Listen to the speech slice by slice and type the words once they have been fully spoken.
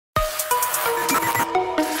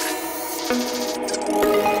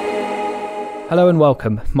Hello and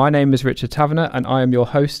welcome. My name is Richard Taverner and I am your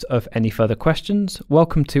host of Any Further Questions.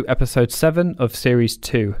 Welcome to Episode 7 of Series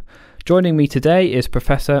 2. Joining me today is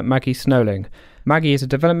Professor Maggie Snowling. Maggie is a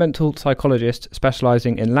developmental psychologist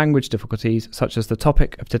specialising in language difficulties such as the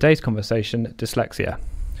topic of today's conversation, dyslexia.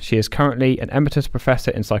 She is currently an emeritus professor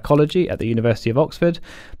in psychology at the University of Oxford,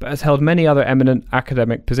 but has held many other eminent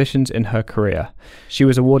academic positions in her career. She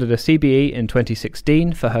was awarded a CBE in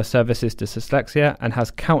 2016 for her services to dyslexia and has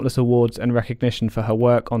countless awards and recognition for her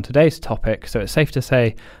work on today's topic, so it's safe to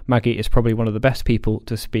say Maggie is probably one of the best people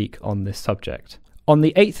to speak on this subject. On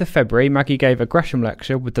the 8th of February, Maggie gave a Gresham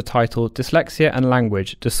lecture with the title Dyslexia and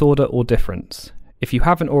Language, Disorder or Difference. If you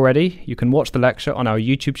haven't already, you can watch the lecture on our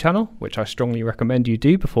YouTube channel, which I strongly recommend you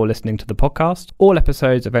do before listening to the podcast. All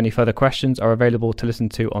episodes of Any Further Questions are available to listen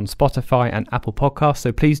to on Spotify and Apple Podcasts,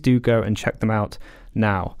 so please do go and check them out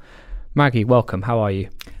now. Maggie, welcome. How are you?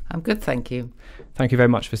 I'm good, thank you. Thank you very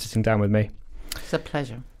much for sitting down with me. It's a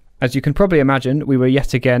pleasure. As you can probably imagine, we were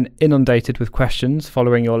yet again inundated with questions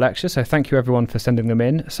following your lecture, so thank you everyone for sending them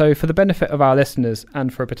in. So for the benefit of our listeners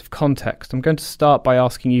and for a bit of context, I'm going to start by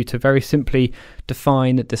asking you to very simply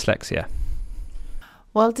define dyslexia.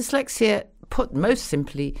 Well, dyslexia, put most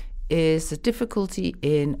simply, is a difficulty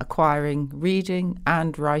in acquiring reading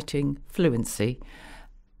and writing fluency.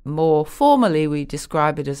 More formally, we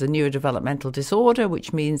describe it as a neurodevelopmental disorder,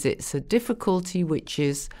 which means it's a difficulty which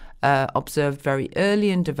is observed very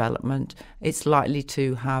early in development. It's likely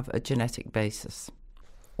to have a genetic basis.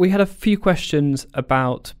 We had a few questions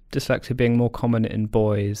about dyslexia being more common in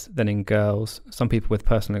boys than in girls. Some people with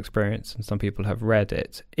personal experience and some people have read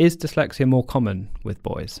it. Is dyslexia more common with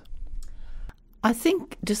boys? I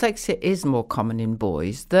think dyslexia is more common in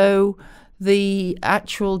boys, though the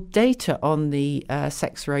actual data on the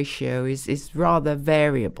sex ratio is rather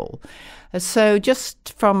variable. So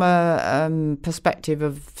just from a perspective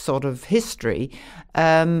of sort of history,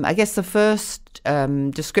 I guess the first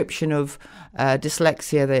description of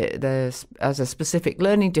dyslexia as a specific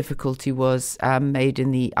learning difficulty was made in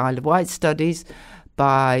the Isle of Wight studies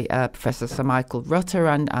by Professor Sir Michael Rutter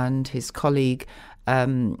and his colleague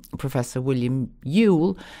Professor William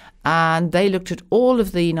Yule. And they looked at all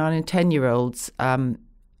of the 9 and 10-year-olds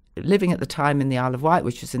living at the time in the Isle of Wight,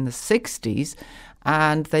 which was in the 60s,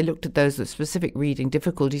 and they looked at those with specific reading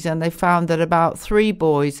difficulties, and they found that about 3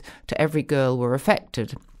 boys to every girl were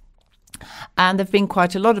affected. And there have been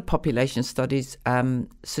quite a lot of population studies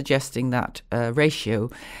suggesting that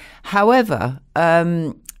ratio. However,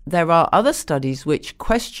 there are other studies which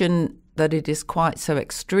question that it is quite so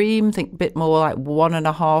extreme. Think a bit more like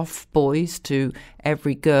 1.5 boys to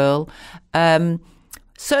every girl.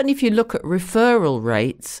 Certainly if you look at referral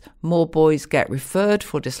rates, more boys get referred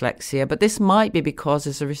for dyslexia, but this might be because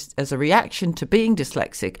as a reaction to being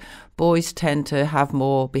dyslexic, boys tend to have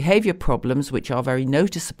more behaviour problems, which are very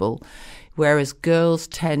noticeable, whereas girls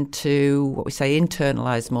tend to, what we say,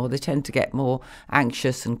 internalise more. They tend to get more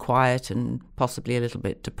anxious and quiet and possibly a little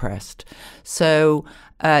bit depressed. So,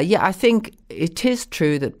 I think it is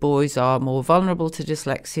true that boys are more vulnerable to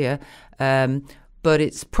dyslexia, but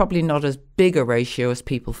it's probably not as big a ratio as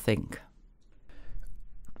people think.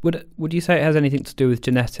 Would you say it has anything to do with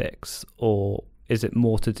genetics, or is it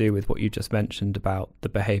more to do with what you just mentioned about the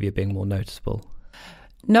behaviour being more noticeable?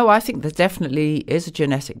 No, I think there definitely is a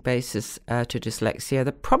genetic basis to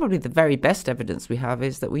dyslexia. Probably the very best evidence we have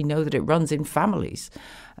is that we know that it runs in families.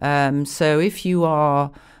 So if you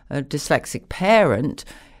are a dyslexic parent,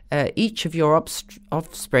 each of your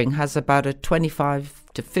offspring has about a 25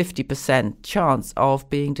 to 50% chance of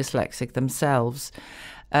being dyslexic themselves.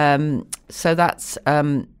 So that's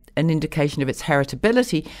an indication of its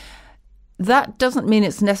heritability. That doesn't mean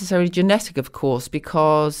it's necessarily genetic, of course,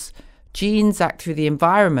 because genes act through the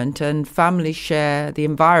environment and families share the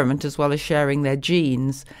environment as well as sharing their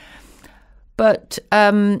genes. But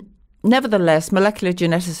nevertheless, molecular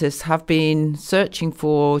geneticists have been searching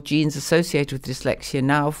for genes associated with dyslexia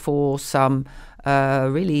now for some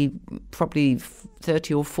really probably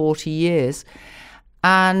 30 or 40 years.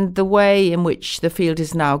 And the way in which the field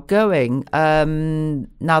is now going,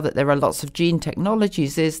 now that there are lots of gene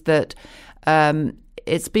technologies, is that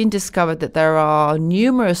it's been discovered that there are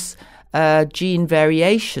numerous gene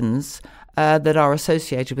variations that are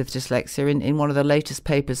associated with dyslexia. In one of the latest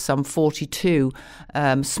papers, some 42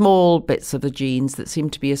 small bits of the genes that seem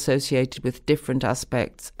to be associated with different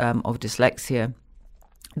aspects of dyslexia.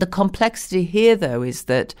 The complexity here, though, is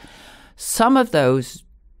that some of those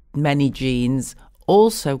many genes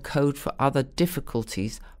also code for other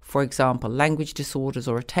difficulties, for example, language disorders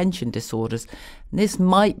or attention disorders. And this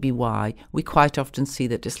might be why we quite often see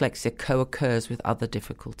that dyslexia co-occurs with other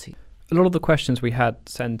difficulties. A lot of the questions we had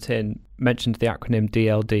sent in mentioned the acronym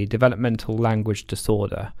DLD, Developmental Language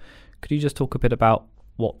Disorder. Could you just talk a bit about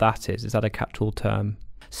what that is? Is that a catch-all term?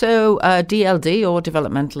 So DLD, or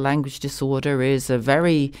Developmental Language Disorder, is a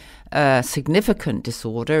very significant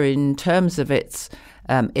disorder. In terms of its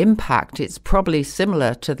impact, it's probably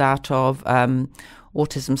similar to that of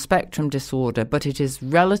autism spectrum disorder, but it is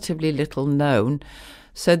relatively little known.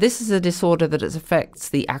 So this is a disorder that affects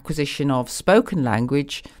the acquisition of spoken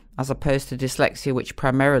language, as opposed to dyslexia, which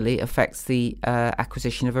primarily affects the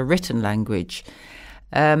acquisition of a written language.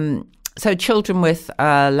 So children with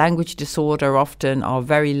language disorder often are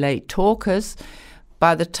very late talkers.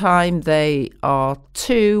 By the time they are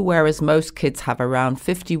 2, whereas most kids have around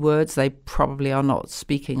 50 words, they probably are not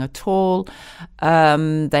speaking at all.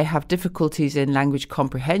 They have difficulties in language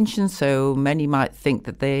comprehension, so many might think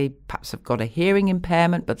that they perhaps have got a hearing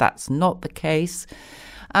impairment, but that's not the case.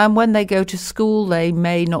 And when they go to school, they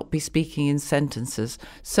may not be speaking in sentences.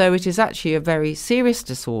 So it is actually a very serious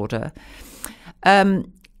disorder.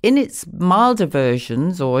 In its milder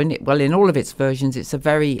versions, or in all of its versions, it's a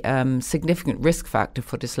very significant risk factor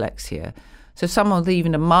for dyslexia. So someone with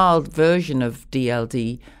even a mild version of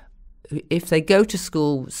DLD, if they go to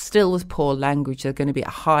school still with poor language, they're going to be at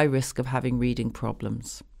high risk of having reading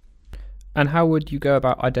problems. And how would you go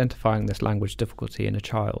about identifying this language difficulty in a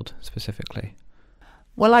child specifically?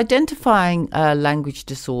 Well, identifying language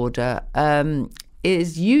disorder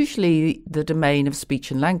is usually the domain of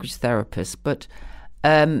speech and language therapists, but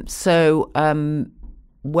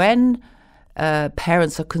when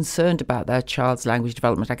parents are concerned about their child's language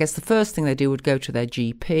development, I guess the first thing they do would go to their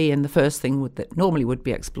GP, and the first thing that normally would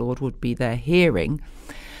be explored would be their hearing.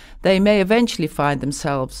 They may eventually find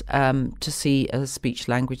themselves to see a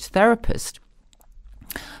speech-language therapist.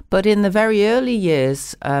 But in the very early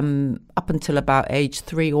years, up until about age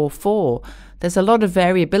 3 or 4, there's a lot of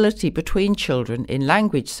variability between children in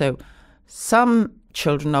language. So some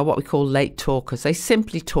children are what we call late talkers. They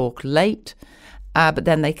simply talk late, but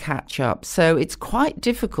then they catch up. So it's quite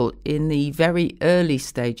difficult in the very early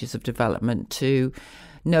stages of development to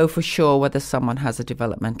know for sure whether someone has a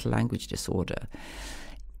developmental language disorder.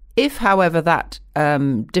 If, however, that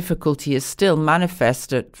difficulty is still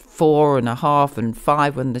manifest at 4.5 and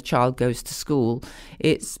 5 when the child goes to school,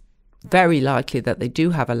 it's very likely that they do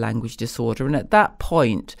have a language disorder. And at that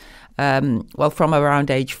point, from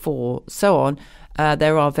around age 4, so on,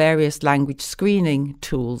 there are various language screening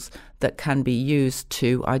tools that can be used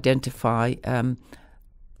to identify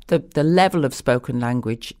the level of spoken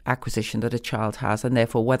language acquisition that a child has, and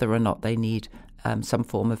therefore whether or not they need some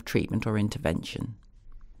form of treatment or intervention.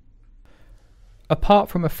 Apart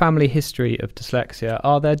from a family history of dyslexia,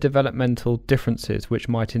 are there developmental differences which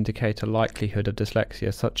might indicate a likelihood of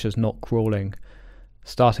dyslexia, such as not crawling,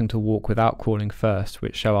 starting to walk without crawling first,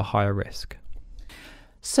 which show a higher risk?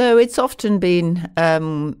 So it's often been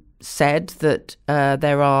said that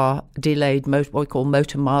there are delayed what we call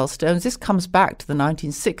motor milestones. This comes back to the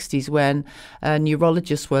 1960s when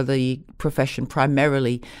neurologists were the profession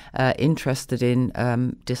primarily interested in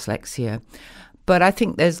dyslexia. But I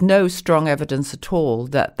think there's no strong evidence at all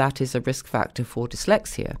that that is a risk factor for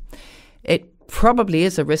dyslexia. It probably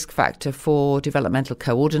is a risk factor for developmental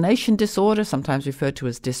coordination disorder, sometimes referred to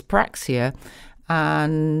as dyspraxia.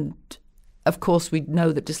 And of course, we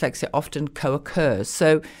know that dyslexia often co-occurs.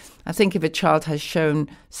 So I think if a child has shown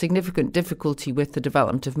significant difficulty with the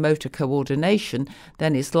development of motor coordination,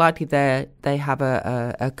 then it's likely they have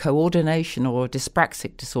a coordination or a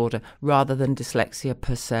dyspraxic disorder rather than dyslexia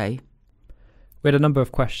per se. We had a number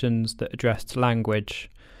of questions that addressed language.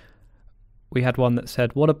 We had one that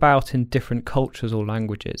said, what about in different cultures or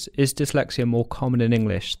languages? Is dyslexia more common in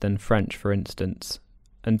English than French, for instance?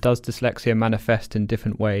 And does dyslexia manifest in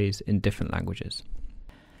different ways in different languages?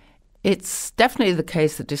 It's definitely the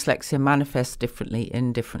case that dyslexia manifests differently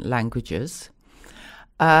in different languages.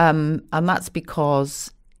 And that's because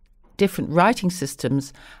different writing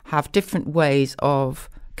systems have different ways of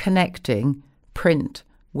connecting print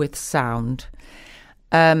with sound.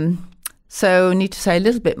 So I need to say a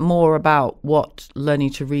little bit more about what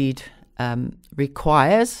learning to read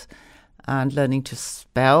requires, and learning to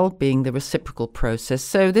spell being the reciprocal process.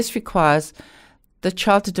 So this requires the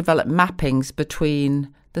child to develop mappings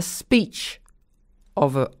between the speech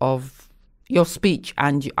of your speech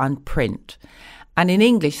and print. And in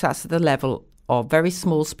English, that's at the level of very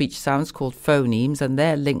small speech sounds called phonemes, and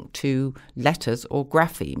they're linked to letters or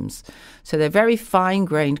graphemes. So they're very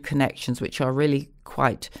fine-grained connections, which are really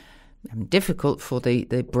quite difficult for the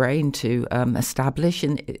brain to establish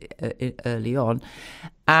early on.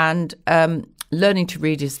 And learning to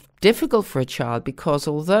read is difficult for a child because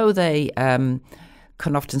although they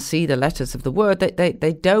can often see the letters of the word,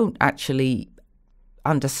 they don't actually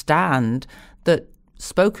understand that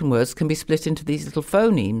spoken words can be split into these little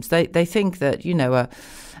phonemes. They think that, you know,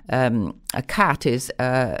 a cat is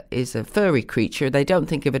a furry creature. They don't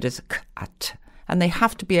think of it as a cat. And they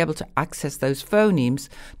have to be able to access those phonemes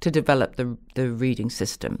to develop the reading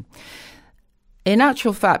system. In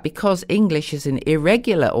actual fact, because English is an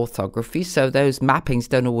irregular orthography, so those mappings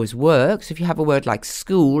don't always work. So if you have a word like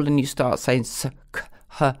school and you start saying s, k,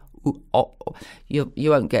 h, u, o, you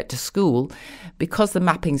won't get to school. Because the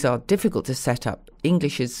mappings are difficult to set up,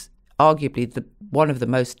 English is arguably one of the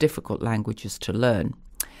most difficult languages to learn.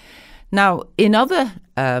 Now, in other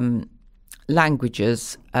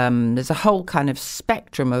languages, there's a whole kind of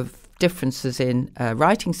spectrum of differences in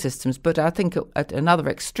writing systems, but I think at another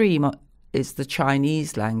extreme is the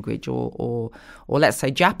Chinese language, or let's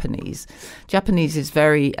say Japanese. Japanese is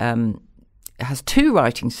has two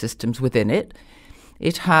writing systems within it.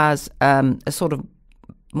 It has a sort of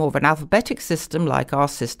more of an alphabetic system like our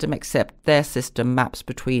system, except their system maps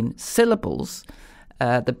between syllables,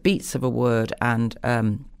 the beats of a word, and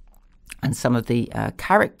some of the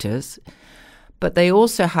characters. But they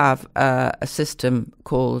also have a system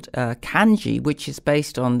called kanji, which is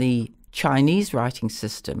based on the Chinese writing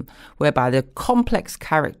system, whereby the complex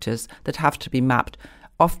characters that have to be mapped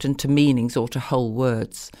often to meanings or to whole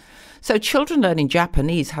words. So children learning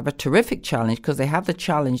Japanese have a terrific challenge because they have the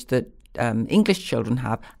challenge that English children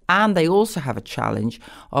have, and they also have a challenge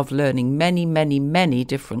of learning many, many, many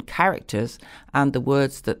different characters and the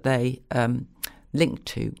words that they link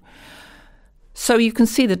to. So you can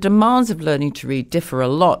see the demands of learning to read differ a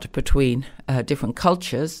lot between different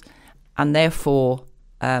cultures, and therefore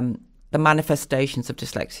the manifestations of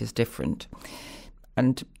dyslexia is different.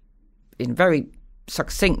 And in a very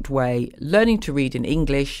succinct way, learning to read in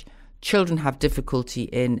English, children have difficulty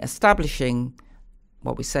in establishing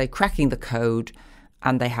what we say, cracking the code,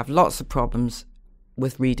 and they have lots of problems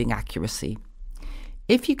with reading accuracy.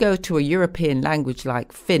 If you go to a European language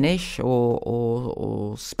like Finnish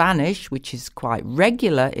or Spanish, which is quite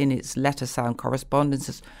regular in its letter-sound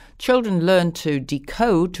correspondences, children learn to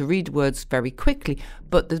decode, to read words very quickly,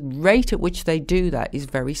 but the rate at which they do that is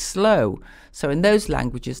very slow. So in those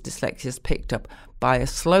languages, dyslexia is picked up by a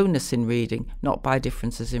slowness in reading, not by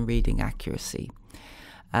differences in reading accuracy.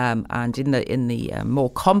 And in the more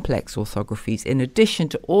complex orthographies, in addition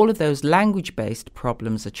to all of those language-based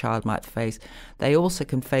problems a child might face, they also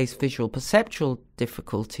can face visual perceptual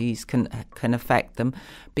difficulties, can affect them,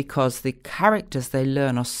 because the characters they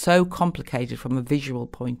learn are so complicated from a visual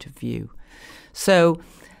point of view. So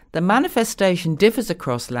the manifestation differs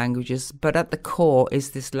across languages, but at the core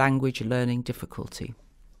is this language learning difficulty.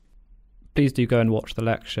 Please do go and watch the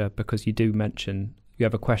lecture, because you do mention you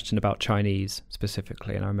have a question about Chinese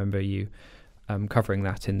specifically, and I remember you covering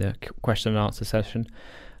that in the question and answer session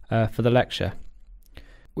for the lecture.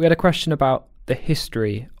 We had a question about the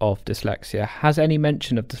history of dyslexia. Has any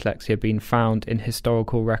mention of dyslexia been found in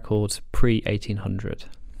historical records pre-1800?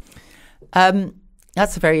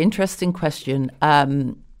 That's a very interesting question.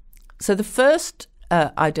 So the first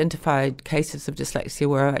identified cases of dyslexia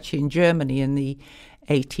were actually in Germany in the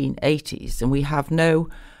 1880s, and we have no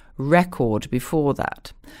record before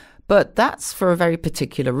that. But that's for a very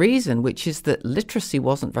particular reason, which is that literacy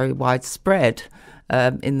wasn't very widespread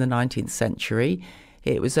in the 19th century.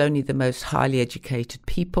 It was only the most highly educated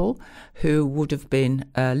people who would have been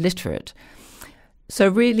literate. So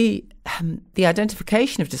really, the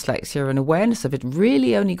identification of dyslexia and awareness of it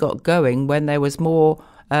really only got going when there was more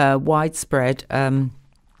widespread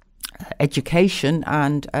education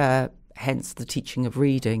and hence the teaching of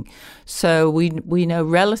reading. So we know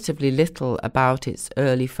relatively little about its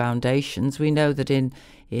early foundations. We know that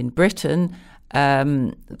in Britain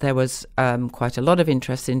there was quite a lot of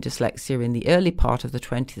interest in dyslexia in the early part of the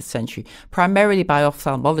 20th century, primarily by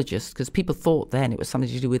ophthalmologists, because people thought then it was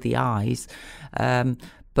something to do with the eyes.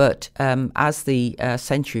 But as the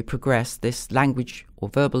century progressed, this language or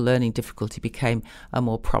verbal learning difficulty became a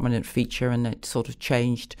more prominent feature, and it sort of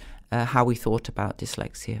changed how we thought about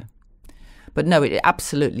dyslexia. But no, it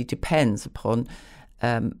absolutely depends upon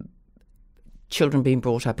children being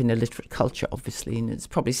brought up in a literate culture, obviously, and there's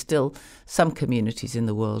probably still some communities in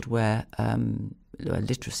the world where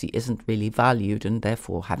literacy isn't really valued, and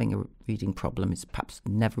therefore having a reading problem is perhaps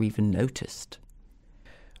never even noticed.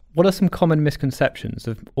 What are some common misconceptions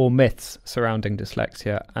or myths surrounding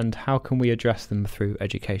dyslexia, and how can we address them through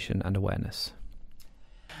education and awareness?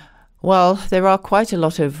 Well, there are quite a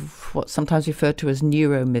lot of what's sometimes referred to as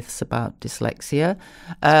neuromyths about dyslexia.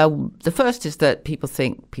 The first is that people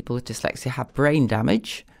think people with dyslexia have brain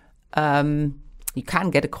damage. You can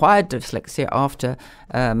get acquired dyslexia after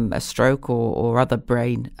a stroke or other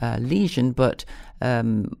brain lesion, but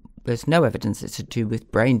there's no evidence it's to do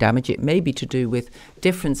with brain damage. It may be to do with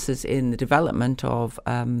differences in the development of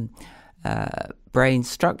brain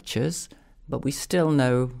structures, but we still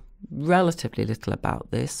know relatively little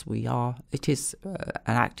about this. It is an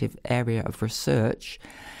active area of research.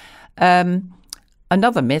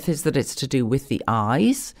 Another myth is that it's to do with the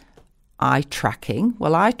eyes. Eye tracking.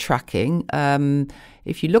 Well, eye tracking,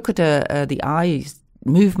 if you look at the eyes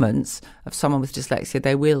movements of someone with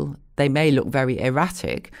dyslexia, they may look very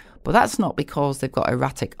erratic, but that's not because they've got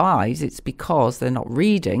erratic eyes. It's because they're not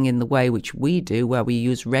reading in the way which we do, where we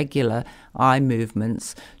use regular eye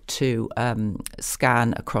movements to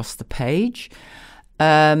scan across the page.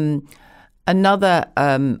 Another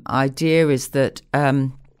idea is that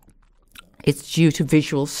it's due to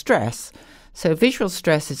visual stress. So visual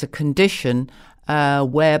stress is a condition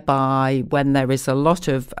whereby when there is a lot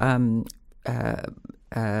of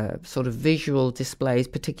sort of visual displays,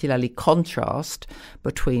 particularly contrast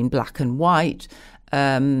between black and white,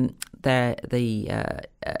 the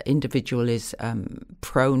individual is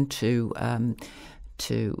prone to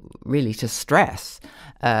stress,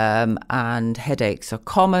 and headaches are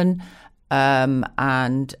common,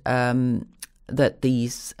 and that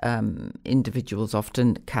these individuals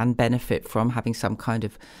often can benefit from having some kind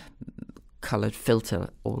of coloured filter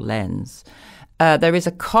or lens. There is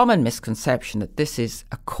a common misconception that this is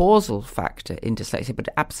a causal factor in dyslexia, but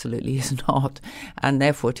it absolutely is not, and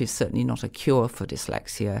therefore it is certainly not a cure for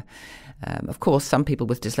dyslexia. Of course, some people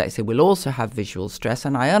with dyslexia will also have visual stress,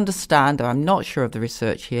 and I understand, though I'm not sure of the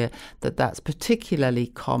research here, that that's particularly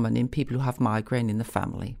common in people who have migraine in the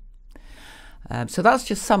family. So that's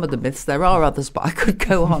just some of the myths. There are others, but I could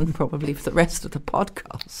go on probably for the rest of the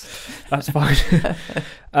podcast. That's fine.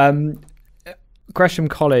 Gresham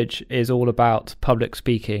College is all about public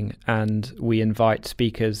speaking, and we invite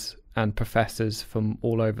speakers and professors from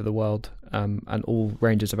all over the world and all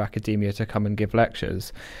ranges of academia to come and give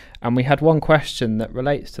lectures. And we had one question that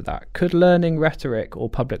relates to that. Could learning rhetoric or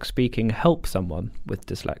public speaking help someone with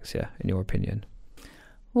dyslexia, in your opinion?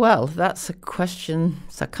 Well, that's a question.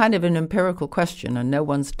 It's a kind of an empirical question, and no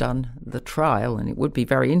one's done the trial, and it would be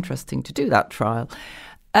very interesting to do that trial.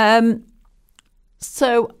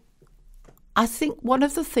 So I think one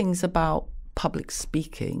of the things about public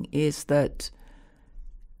speaking is that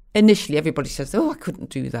initially everybody says, oh, I couldn't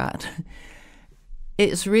do that.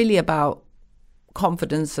 It's really about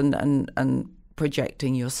confidence and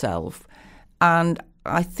projecting yourself. And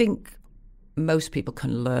I think most people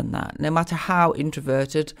can learn that. No matter how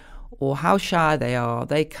introverted or how shy they are,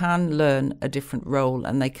 they can learn a different role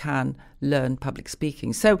and they can learn public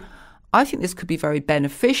speaking. So I think this could be very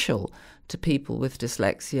beneficial to people with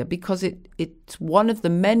dyslexia because it's one of the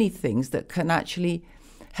many things that can actually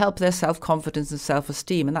help their self-confidence and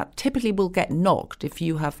self-esteem, and that typically will get knocked if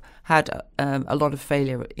you have had a lot of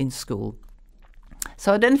failure in school.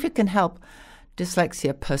 So I don't know if it can help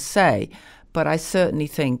dyslexia per se, but I certainly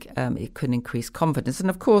think it can increase confidence. And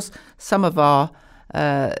of course, some of our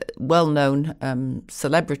well-known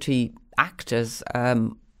celebrity actors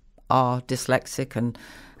are dyslexic,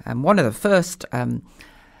 and one of the first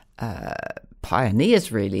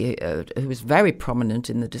pioneers, really, who was very prominent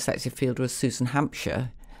in the dyslexia field was Susan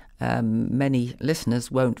Hampshire. Many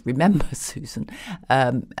listeners won't remember Susan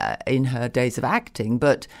in her days of acting,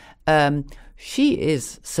 but she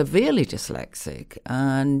is severely dyslexic,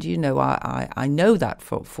 and I know that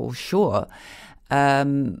for sure.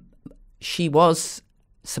 She was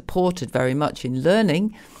supported very much in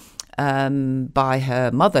learning by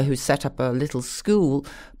her mother, who set up a little school,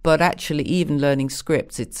 but actually even learning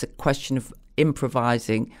scripts, it's a question of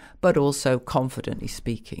improvising, but also confidently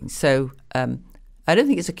speaking. So I don't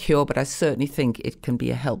think it's a cure, but I certainly think it can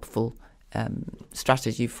be a helpful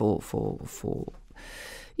strategy for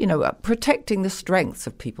protecting the strengths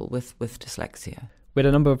of people with dyslexia. We had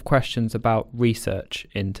a number of questions about research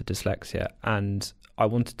into dyslexia, and I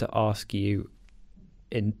wanted to ask you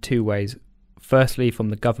in two ways. Firstly, from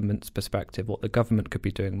the government's perspective, what the government could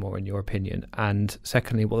be doing more, in your opinion, and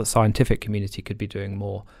secondly, what the scientific community could be doing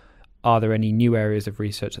more. Are there any new areas of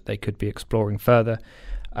research that they could be exploring further?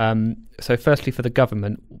 So firstly, for the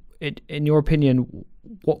government, in your opinion,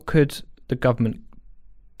 what could the government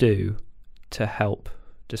do to help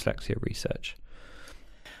dyslexia research?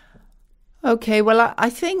 Okay, well, I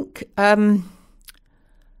think our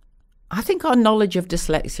knowledge of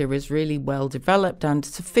dyslexia is really well developed and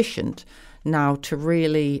sufficient now to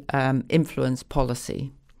really influence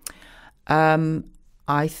policy.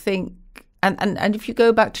 I think And if you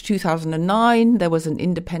go back to 2009, there was an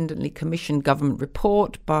independently commissioned government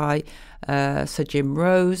report by Sir Jim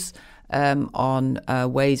Rose on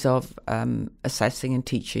ways of assessing and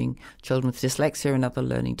teaching children with dyslexia and other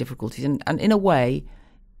learning difficulties. And in a way,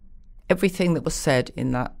 everything that was said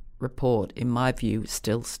in that report, in my view,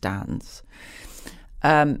 still stands.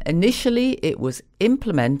 Initially, it was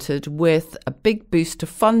implemented with a big boost of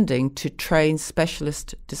funding to train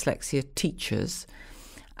specialist dyslexia teachers,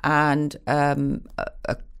 and a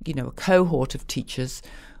cohort of teachers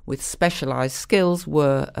with specialised skills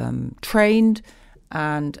were trained,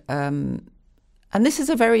 and this is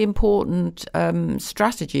a very important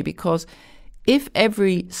strategy, because if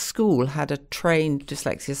every school had a trained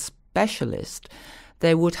dyslexia specialist,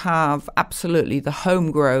 they would have absolutely the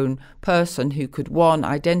homegrown person who could, one,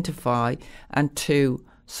 identify, and two,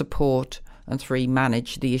 support, and three,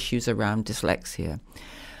 manage the issues around dyslexia.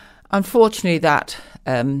 Unfortunately, that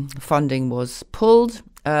funding was pulled,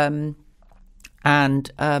 so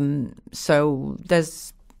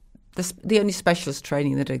there's the only specialist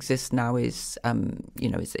training that exists now is,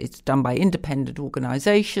 it's done by independent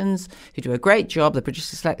organisations who do a great job. The British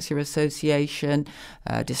Dyslexia Association,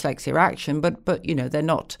 Dyslexia Action, but they're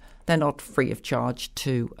not free of charge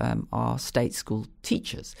to our state school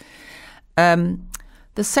teachers. The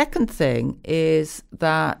second thing is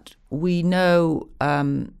that we know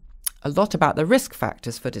a lot about the risk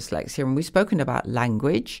factors for dyslexia, and we've spoken about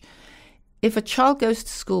language. If a child goes to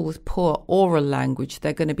school with poor oral language,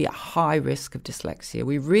 they're going to be at high risk of dyslexia.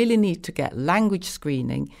 We really need to get language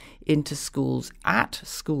screening into schools at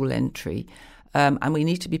school entry, and we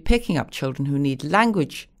need to be picking up children who need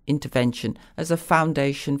language intervention as a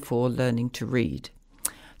foundation for learning to read.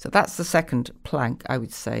 So that's the second plank, I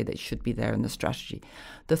would say, that should be there in the strategy.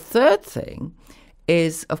 The third thing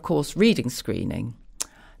is, of course, reading screening.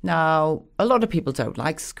 Now, a lot of people don't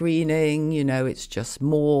like screening, it's just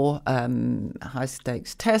more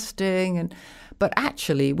high-stakes testing. But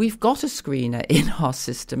actually, we've got a screener in our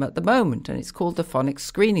system at the moment, and it's called the phonics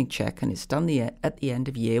screening check, and it's done at the end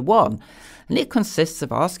of year 1. And it consists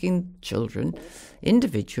of asking children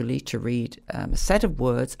individually to read a set of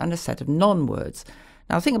words and a set of non-words.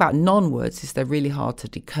 Now, the thing about non-words is they're really hard to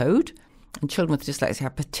decode, and children with dyslexia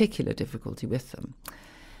have particular difficulty with them.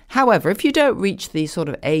 However, if you don't reach the sort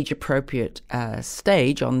of age-appropriate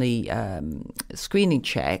stage on the screening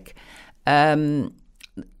check, the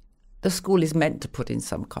school is meant to put in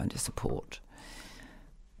some kind of support.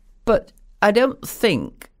 But I don't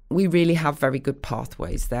think we really have very good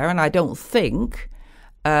pathways there, and I don't think,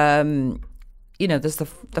 there's the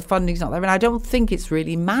funding's not there, and I don't think it's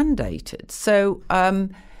really mandated.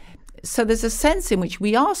 So there's a sense in which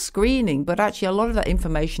we are screening, but actually a lot of that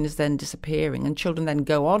information is then disappearing, and children then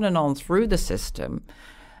go on and on through the system.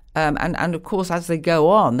 And of course, as they go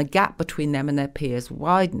on, the gap between them and their peers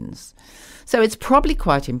widens. So it's probably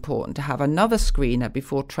quite important to have another screener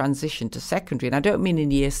before transition to secondary. And I don't mean in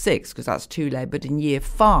year 6, because that's too late, but in year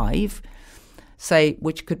 5, say,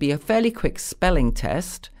 which could be a fairly quick spelling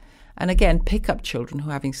test, and again, pick up children who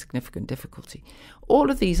are having significant difficulty. All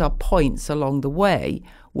of these are points along the way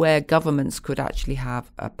where governments could actually have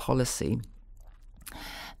a policy.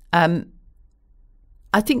 I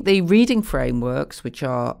think the reading frameworks, which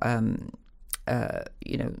are,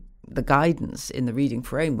 the guidance in the reading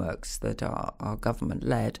frameworks that are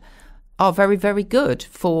government-led, are very, very good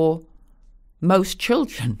for most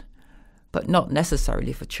children, but not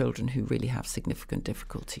necessarily for children who really have significant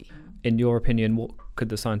difficulty. In your opinion, what could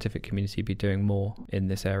the scientific community be doing more in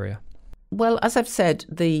this area? Well, as I've said,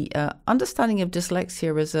 the understanding of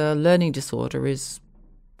dyslexia as a learning disorder is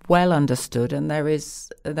well understood, and there is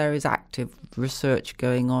active research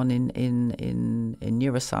going on in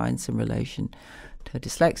neuroscience in relation to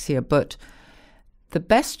dyslexia. But the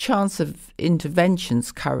best chance of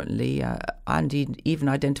interventions currently, and even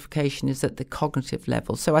identification, is at the cognitive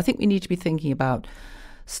level. So I think we need to be thinking about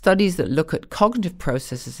studies that look at cognitive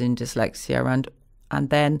processes in dyslexia and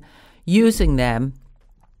then using them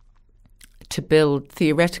to build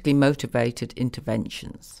theoretically motivated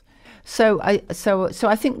interventions. So I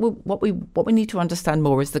think what we need to understand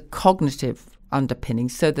more is the cognitive underpinning,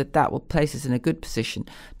 so that will place us in a good position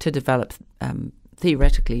to develop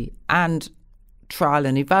theoretically and trial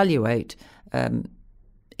and evaluate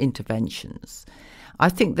interventions. I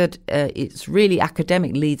think that it's really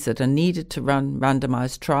academic leads that are needed to run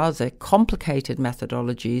randomized trials. They're complicated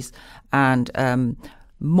methodologies, and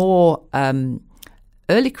more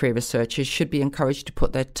early career researchers should be encouraged to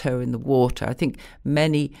put their toe in the water. I think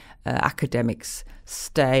many academics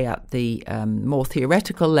stay at the more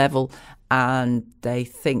theoretical level, and they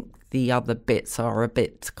think the other bits are a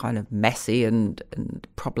bit kind of messy and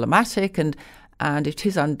problematic, and it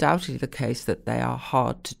is undoubtedly the case that they are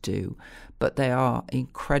hard to do, but they are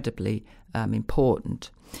incredibly important.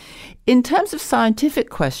 In terms of scientific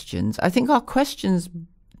questions, I think our questions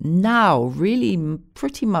now really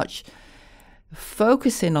pretty much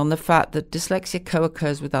focus in on the fact that dyslexia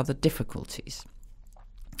co-occurs with other difficulties.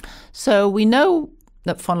 So we know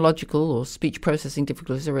that phonological or speech processing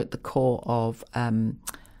difficulties are at the core of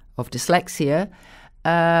dyslexia.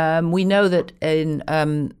 We know that in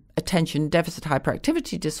attention deficit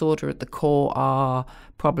hyperactivity disorder, at the core are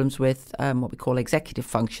problems with what we call executive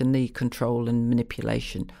function, the control and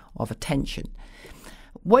manipulation of attention.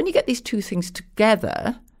 When you get these two things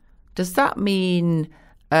together, does that mean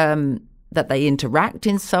that they interact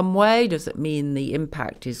in some way? Does it mean the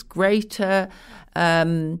impact is greater?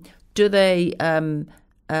 Do they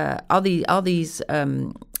are these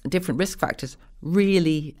different risk factors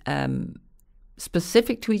really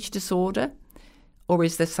specific to each disorder, or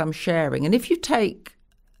is there some sharing? And if you take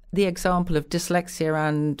the example of dyslexia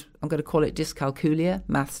and I'm going to call it dyscalculia,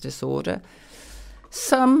 maths disorder,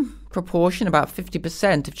 some proportion, about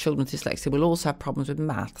 50% of children with dyslexia will also have problems with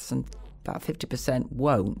maths, and about 50%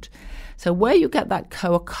 won't. So where you get that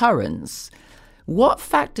co-occurrence, what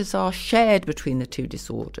factors are shared between the two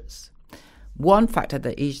disorders? One factor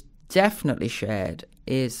that is definitely shared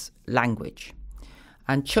is language.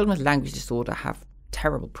 And children with language disorder have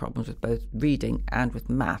terrible problems with both reading and with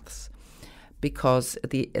maths, because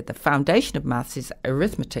the foundation of maths is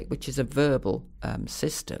arithmetic, which is a verbal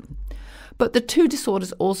system. But the two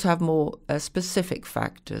disorders also have more specific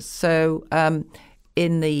factors. So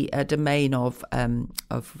in the domain of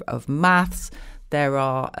maths, there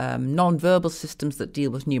are non-verbal systems that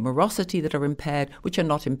deal with numerosity that are impaired, which are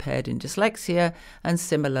not impaired in dyslexia. And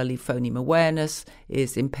similarly, phoneme awareness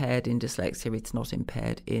is impaired in dyslexia. It's not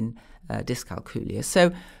impaired in dyscalculia.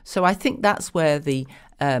 So I think that's where the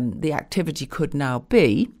activity could now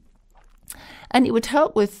be. And it would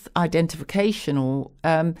help with identification, or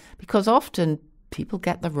because often people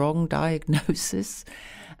get the wrong diagnosis,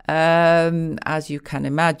 as you can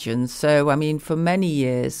imagine. So, I mean, for many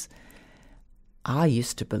years, I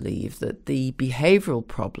used to believe that the behavioural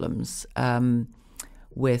problems that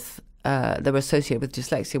were associated with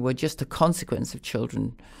dyslexia were just a consequence of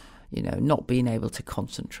children, not being able to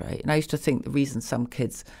concentrate. And I used to think the reason some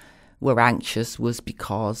kids were anxious was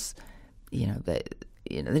because,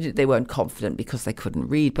 they weren't confident because they couldn't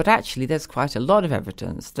read. But actually, there's quite a lot of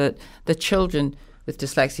evidence that the children with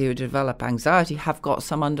dyslexia who develop anxiety have got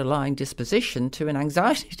some underlying disposition to an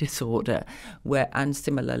anxiety disorder, and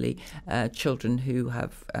similarly, children who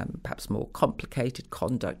have perhaps more complicated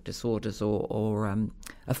conduct disorders or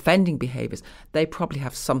offending behaviours, they probably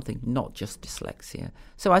have something, not just dyslexia.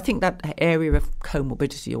 So I think that area of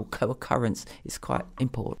comorbidity or co-occurrence is quite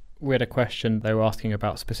important. We had a question they were asking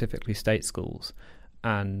about specifically state schools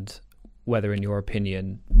and whether, in your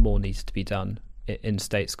opinion, more needs to be done in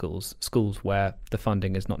state schools where the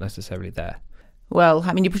funding is not necessarily there. Well,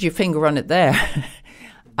 I mean, you put your finger on it there.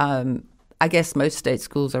 I guess most state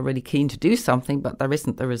schools are really keen to do something, but there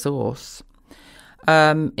isn't the resource.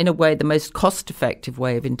 In a way, the most cost-effective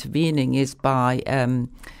way of intervening is by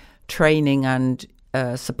training and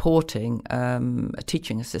supporting a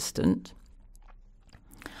teaching assistant.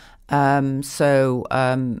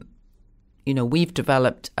 We've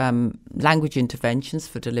developed language interventions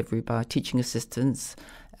for delivery by teaching assistants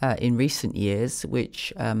in recent years,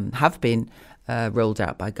 which have been rolled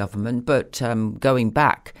out by government. But going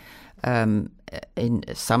back in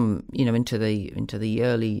some, into the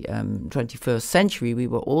early 21st century, we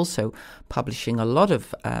were also publishing a lot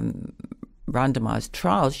of randomized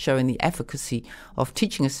trials showing the efficacy of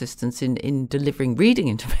teaching assistants in delivering reading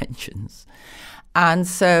interventions. And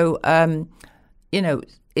so,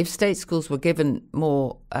 if state schools were given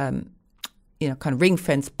more, kind of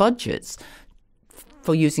ring-fenced budgets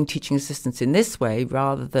for using teaching assistants in this way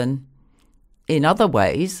rather than in other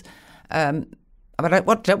ways, what I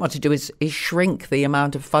don't want to do is shrink the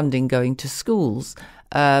amount of funding going to schools.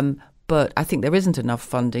 But I think there isn't enough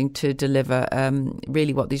funding to deliver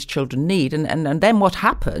really what these children need. And then what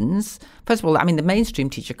happens, first of all, I mean, the mainstream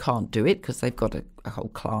teacher can't do it because they've got a whole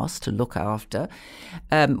class to look after.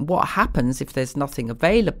 What happens if there's nothing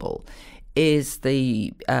available is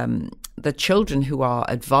the children who are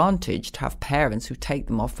advantaged have parents who take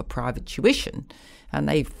them off for private tuition, and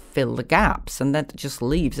they fill the gaps, and that just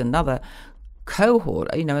leaves another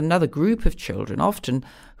cohort, another group of children, often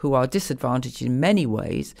who are disadvantaged in many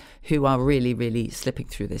ways, who are really, really slipping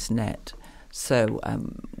through this net. So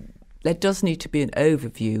there does need to be an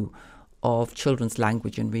overview of children's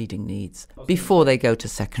language and reading needs before they go to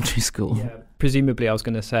secondary school. Yeah. Presumably, I was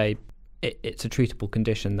going to say it's a treatable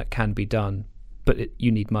condition that can be done, but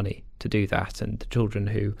you need money to do that, and the children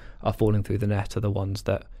who are falling through the net are the ones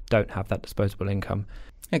that don't have that disposable income.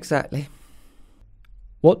 Exactly.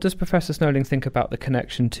 What does Professor Snowling think about the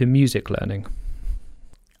connection to music learning?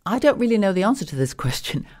 I don't really know the answer to this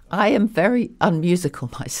question. I am very unmusical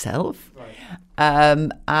myself. Right.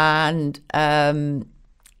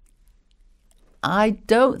 I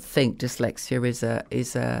don't think dyslexia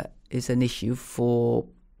is an issue for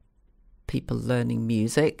people learning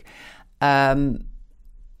music, but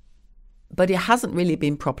it hasn't really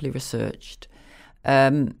been properly researched.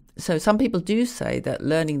 So some people do say that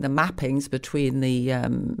learning the mappings between the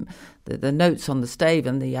notes on the stave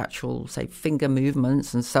and the actual, say, finger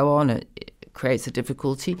movements and so on, it creates a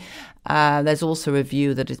difficulty. There's also a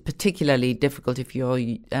view that it's particularly difficult if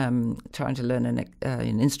you're trying to learn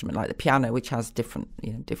an instrument like the piano, which has different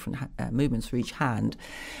movements for each hand.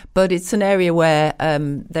 But it's an area where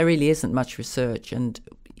there really isn't much research, and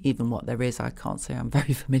even what there is, I can't say I'm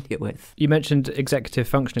very familiar with. You mentioned executive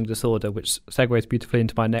functioning disorder, which segues beautifully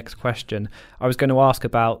into my next question. I was going to ask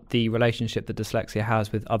about the relationship that dyslexia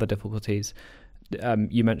has with other difficulties.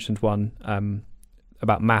 You mentioned one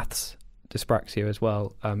about maths. Dyspraxia as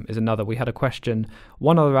well is another. We had a question.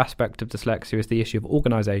 One other aspect of dyslexia is the issue of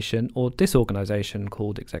organisation or disorganisation,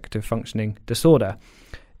 called executive functioning disorder.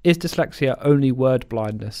 Is dyslexia only word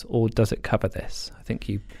blindness, or does it cover this? I think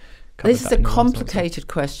you covered This is a complicated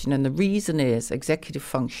question, and the reason is executive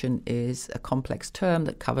function is a complex term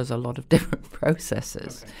that covers a lot of different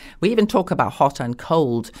processes. Okay. We even talk about hot and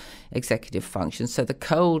cold executive function. So the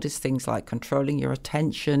cold is things like controlling your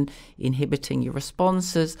attention, inhibiting your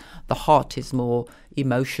responses. The hot is more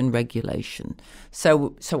emotion regulation.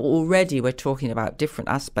 So already we're talking about different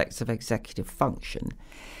aspects of executive function.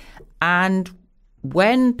 And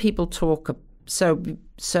when people talk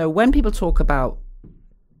about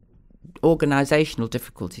organisational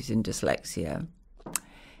difficulties in dyslexia,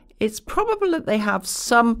 it's probable that they have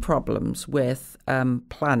some problems with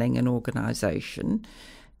planning and organisation.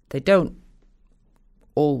 They don't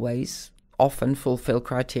always often fulfil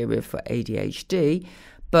criteria for ADHD,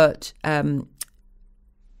 but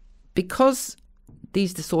because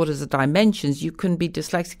these disorders are dimensions, you can be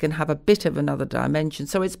dyslexic and have a bit of another dimension.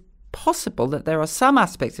 So it's possible that there are some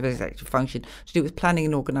aspects of executive function to do with planning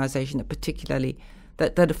and organisation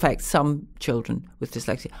that affect some children with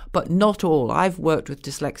dyslexia, but not all. I've worked with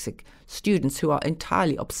dyslexic students who are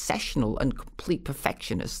entirely obsessional and complete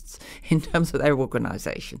perfectionists in terms of their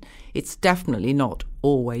organisation. It's definitely not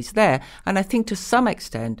always there, and I think to some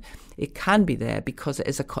extent it can be there because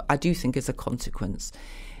I do think it's a consequence.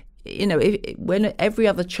 When every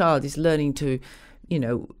other child is learning to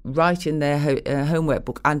write in their homework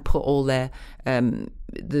book and put all their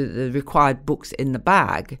the required books in the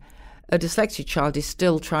bag, a dyslexic child is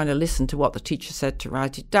still trying to listen to what the teacher said to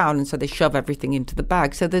write it down, and so they shove everything into the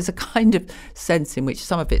bag. So there's a kind of sense in which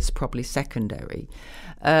some of it's probably secondary.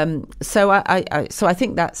 So I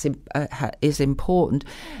think that's is important.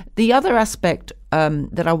 The other aspect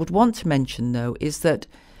that I would want to mention, though, is that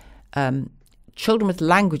children with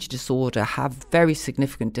language disorder have very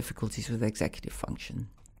significant difficulties with executive function.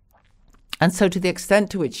 And so to the extent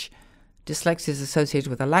to which dyslexia is associated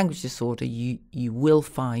with a language disorder, you will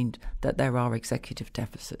find that there are executive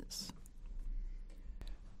deficits.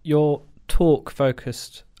 Your talk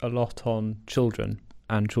focused a lot on children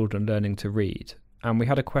and children learning to read. And we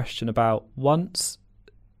had a question about, once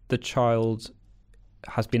the child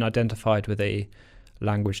has been identified with a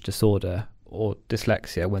language disorder or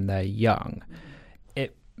dyslexia when they're young,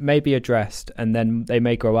 it may be addressed, and then they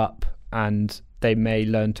may grow up and they may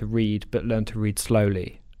learn to read, but learn to read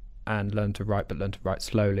slowly, and learn to write, but learn to write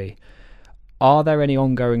slowly. Are there any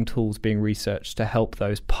ongoing tools being researched to help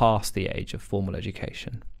those past the age of formal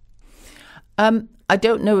education? I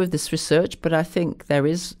don't know of this research, but I think there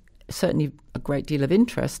is certainly a great deal of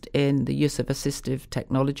interest in the use of assistive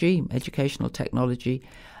technology, educational technology,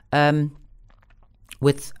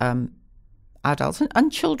 with adults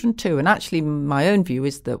and children too. And actually, my own view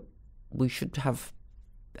is that we should have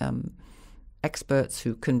experts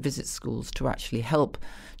who can visit schools to actually help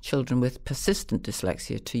children with persistent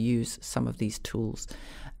dyslexia to use some of these tools,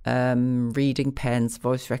 reading pens,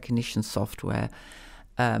 voice recognition software,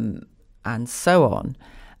 and so on.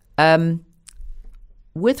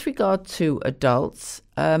 With regard to adults,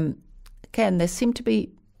 again, there seem to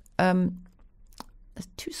be there's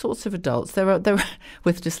two sorts of adults. There are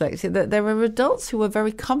with dyslexia. There are adults who are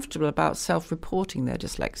very comfortable about self-reporting their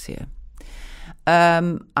dyslexia,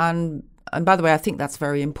 and and by the way, I think that's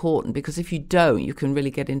very important, because if you don't, you can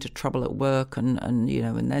really get into trouble at work, and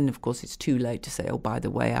then of course it's too late to say, oh, by the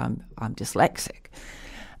way, I'm dyslexic.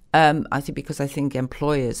 I think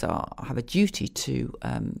employers have a duty to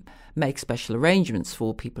make special arrangements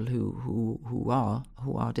for people who are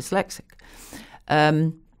dyslexic.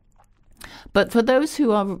 But for those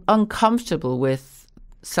who are uncomfortable with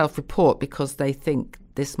self-report because they think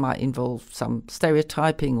this might involve some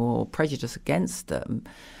stereotyping or prejudice against them,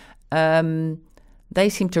 they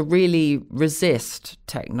seem to really resist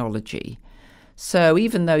technology. So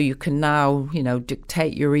even though you can now,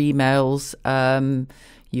 dictate your emails,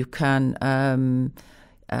 you can,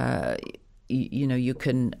 you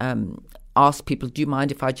can ask people, do you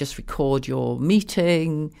mind if I just record your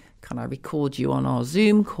meeting? Can I record you on our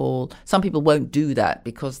Zoom call? Some people won't do that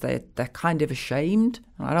because they're kind of ashamed.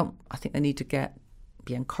 And I think they need to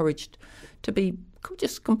be encouraged to be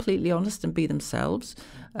just completely honest and be themselves.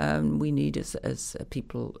 We need, as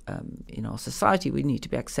people in our society, we need to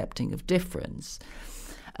be accepting of difference.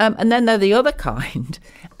 And then they're the other kind,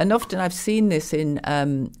 and often I've seen this in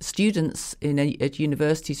students at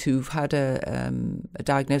universities who've had a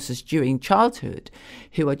diagnosis during childhood,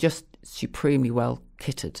 who are just supremely well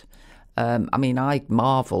kitted. I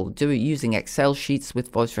marvel using Excel sheets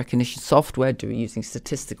with voice recognition software, using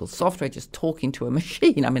statistical software, just talking to a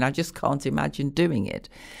machine. I just can't imagine doing it.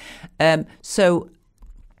 So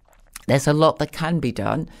there's a lot that can be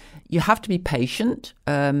done. You have to be patient.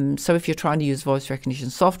 So if you're trying to use voice recognition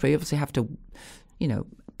software, you obviously have to,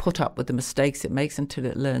 put up with the mistakes it makes until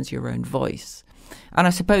it learns your own voice. And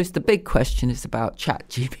I suppose the big question is about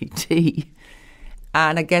ChatGPT.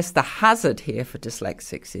 And I guess the hazard here for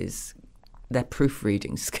dyslexics is their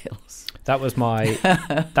proofreading skills. That was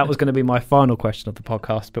going to be my final question of the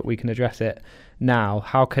podcast, but we can address it now.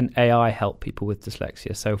 How can AI help people with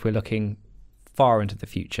dyslexia? So if we're looking far into the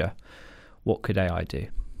future, what could AI do?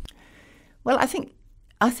 Well, I think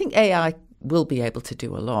AI will be able to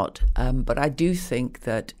do a lot, but I do think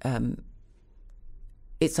that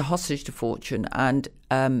it's a hostage to fortune, and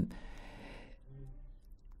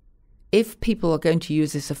if people are going to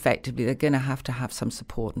use this effectively, they're going to have some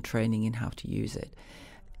support and training in how to use it.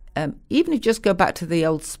 Even if you just go back to the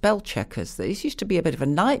old spell checkers, this used to be a bit of a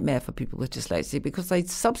nightmare for people with dyslexia, because they'd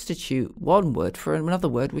substitute one word for another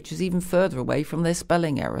word which was even further away from their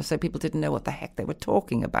spelling error, so people didn't know what the heck they were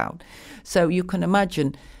talking about. So you can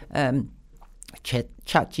imagine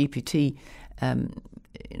ChatGPT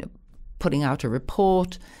putting out a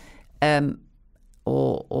report,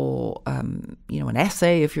 or an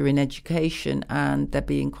essay if you're in education, and there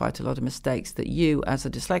being quite a lot of mistakes that you, as a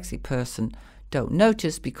dyslexic person, don't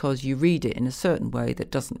notice because you read it in a certain way that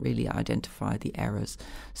doesn't really identify the errors.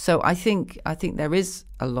 So I think there is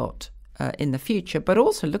a lot in the future, but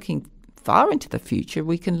also looking far into the future,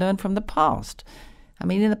 we can learn from the past.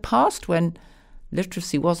 In the past, when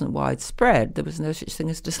literacy wasn't widespread, there was no such thing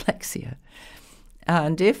as dyslexia.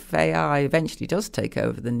 And if AI eventually does take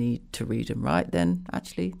over the need to read and write, then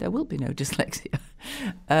actually there will be no dyslexia.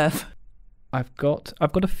 I've got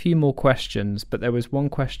a few more questions, but there was one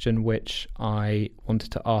question which I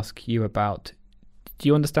wanted to ask you about. Do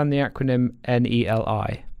you understand the acronym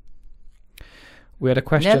NELI? We had a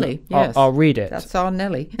question. Nelly, yes. I'll read it. That's our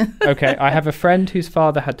Nelly. Okay. I have a friend whose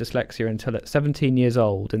father had dyslexia until at 17 years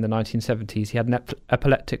old in the 1970s he had an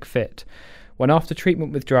epileptic fit. When after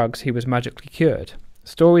treatment with drugs he was magically cured.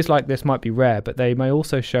 Stories like this might be rare, but they may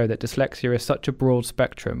also show that dyslexia is such a broad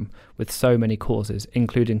spectrum with so many causes,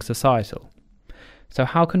 including societal. So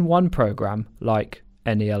how can one program, like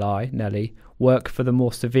NELI, Nelly, work for the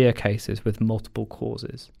more severe cases with multiple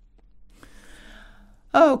causes?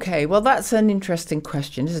 Okay, well, that's an interesting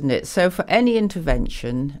question, isn't it? So for any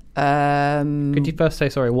intervention... Could you first say,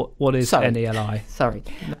 what is NELI? Sorry.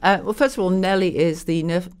 Well, first of all, Nelly is the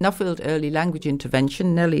Nuffield Early Language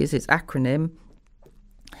Intervention. Nelly is its acronym.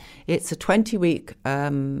 It's a 20-week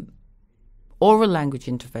oral language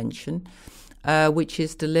intervention, which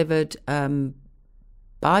is delivered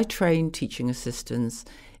by trained teaching assistants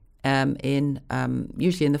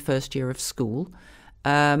usually in the first year of school.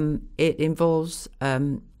 It involves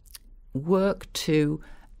work to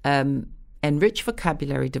enrich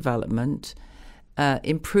vocabulary development,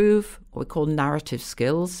 improve what we call narrative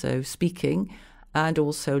skills, so speaking, and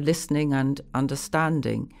also listening and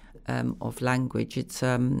understanding of language. It's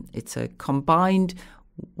a combined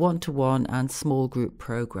one-to-one and small group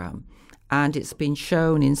program, and it's been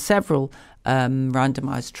shown in several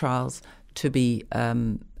randomized trials to be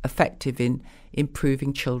effective in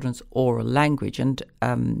improving children's oral language. And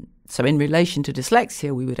so in relation to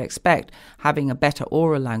dyslexia, we would expect having a better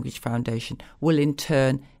oral language foundation will in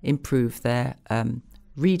turn improve their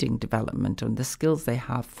reading development and the skills they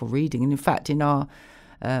have for reading. And in fact, in our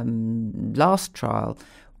last trial,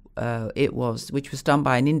 which was done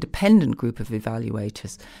by an independent group of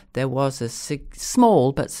evaluators, there was a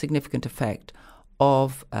small but significant effect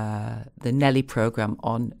of the Nelly programme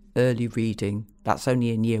on early reading. That's only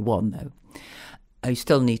in year 1, though. You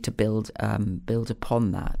still need to build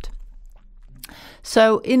upon that.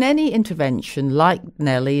 So in any intervention, like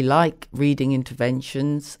Nelly, like reading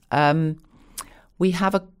interventions, we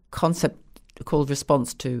have a concept called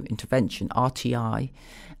response to intervention, RTI.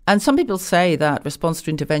 And some people say that response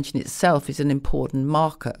to intervention itself is an important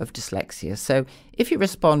marker of dyslexia. So if you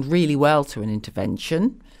respond really well to an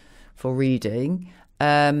intervention for reading,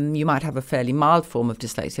 you might have a fairly mild form of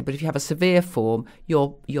dyslexia. But if you have a severe form,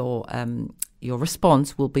 your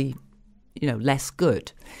response will be, less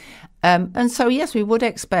good. And so, yes, we would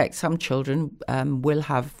expect some children will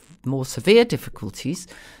have more severe difficulties.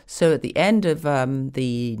 So at the end of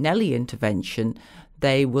the Nelly intervention,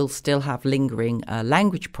 they will still have lingering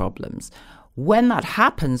language problems. When that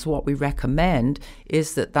happens, what we recommend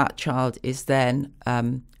is that child is then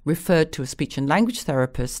referred to a speech and language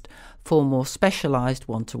therapist for more specialised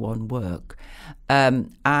one-to-one work.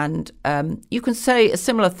 And you can say a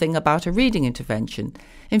similar thing about a reading intervention.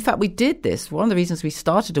 In fact, we did this. One of the reasons we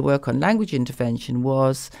started to work on language intervention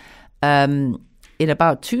was in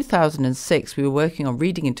about 2006, we were working on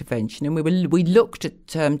reading intervention, and we looked at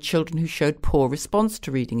children who showed poor response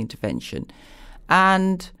to reading intervention.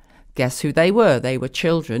 And guess who they were? They were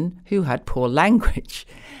children who had poor language.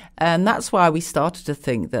 And that's why we started to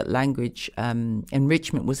think that language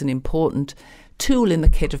enrichment was an important tool in the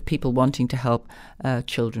kit of people wanting to help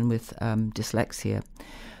children with dyslexia.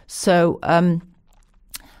 So,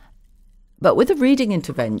 but with a reading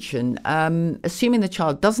intervention, assuming the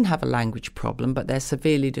child doesn't have a language problem, but they're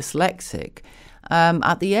severely dyslexic,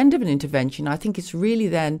 at the end of an intervention, I think it's really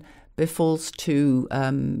then befalls to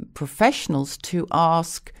professionals to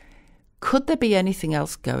ask, could there be anything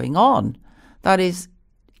else going on? That is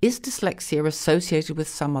dyslexia associated with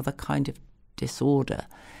some other kind of disorder?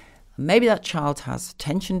 Maybe that child has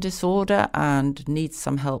attention disorder and needs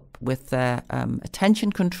some help with their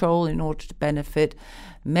attention control in order to benefit.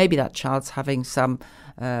 Maybe that child's having some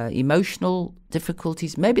emotional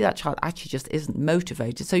difficulties. Maybe that child actually just isn't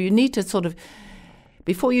motivated. So you need to sort of,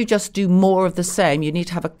 before you just do more of the same, you need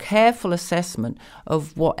to have a careful assessment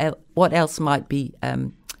of what else might be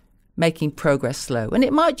making progress slow. And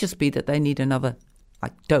it might just be that they need another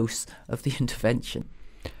dose of the intervention.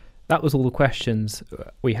 That was all the questions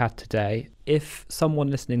we had today. If someone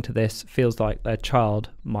listening to this feels like their child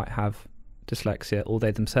might have dyslexia, or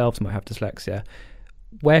they themselves might have dyslexia,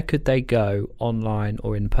 where could they go, online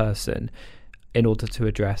or in person, in order to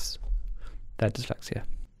address their dyslexia?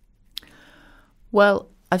 Well,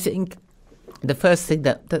 I think the first thing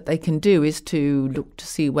that they can do is to look to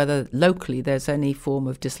see whether locally there's any form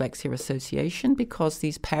of dyslexia association, because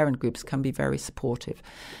these parent groups can be very supportive.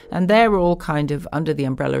 And they're all kind of under the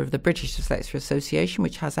umbrella of the British Dyslexia Association,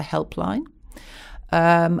 which has a helpline.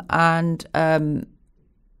 And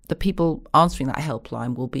the people answering that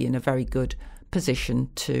helpline will be in a very good position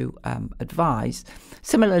to advise.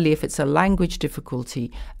 Similarly, if it's a language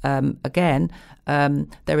difficulty, again,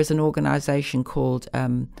 there is an organisation called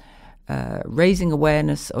Raising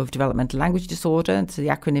Awareness of Developmental Language Disorder. So the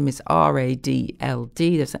acronym is RADLD.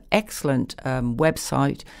 There's an excellent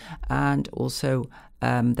website, and also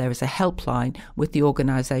there is a helpline with the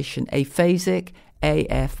organisation AFASIC,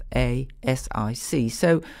 AFASIC.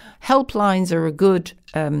 So helplines are a good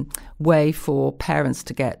way for parents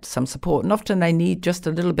to get some support, and often they need just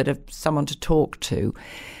a little bit of someone to talk to.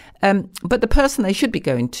 But the person they should be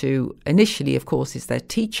going to initially, of course, is their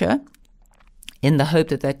teacher, in the hope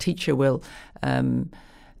that their teacher will then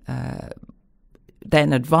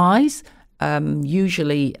advise,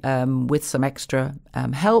 usually with some extra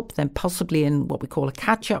help, then possibly in what we call a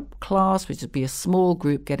catch-up class, which would be a small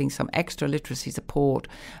group getting some extra literacy support,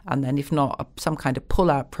 and then if not, some kind of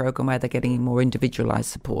pull-out program where they're getting more individualized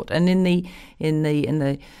support. And in the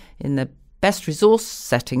best resource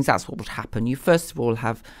settings, that's what would happen. You first of all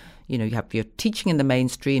have, you have your teaching in the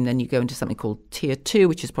mainstream, then you go into something called Tier 2,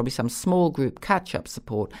 which is probably some small group catch-up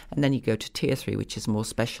support, and then you go to Tier 3, which is more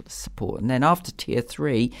specialist support. And then after Tier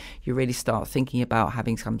 3, you really start thinking about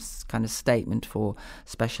having some kind of statement for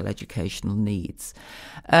special educational needs.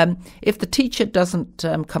 If the teacher doesn't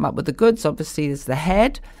come up with the goods, obviously there's the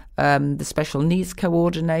head, the special needs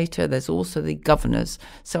coordinator, there's also the governors.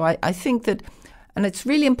 So I think that And it's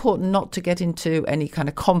really important not to get into any kind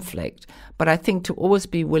of conflict, but I think to always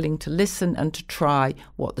be willing to listen and to try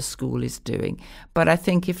what the school is doing. But I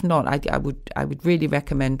think if not, I would really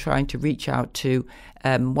recommend trying to reach out to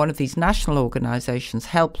one of these national organisations'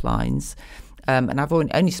 helplines. And I've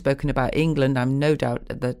only spoken about England. I'm no doubt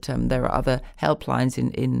that there are other helplines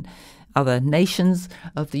in other nations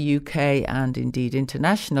of the UK and indeed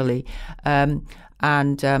internationally.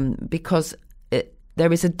 Because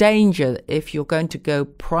there is a danger if you're going to go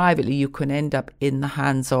privately, you can end up in the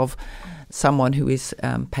hands of someone who is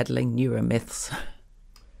peddling neuromyths.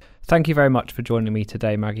 Thank you very much for joining me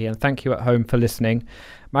today, Maggie, and thank you at home for listening.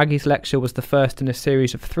 Maggie's lecture was the first in a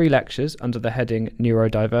series of 3 lectures under the heading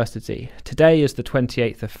Neurodiversity. Today is the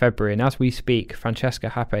 28th of February, and as we speak, Francesca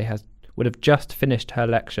Happe would have just finished her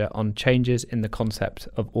lecture on changes in the concept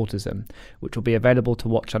of autism, which will be available to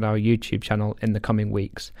watch on our YouTube channel in the coming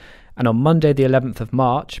weeks. And on Monday the 11th of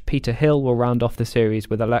March, Peter Hill will round off the series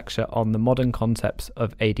with a lecture on the modern concepts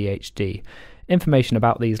of ADHD. Information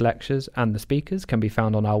about these lectures and the speakers can be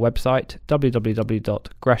found on our website,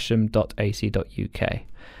 www.gresham.ac.uk.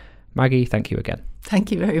 Maggie, thank you again.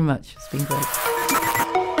 Thank you very much. It's been great.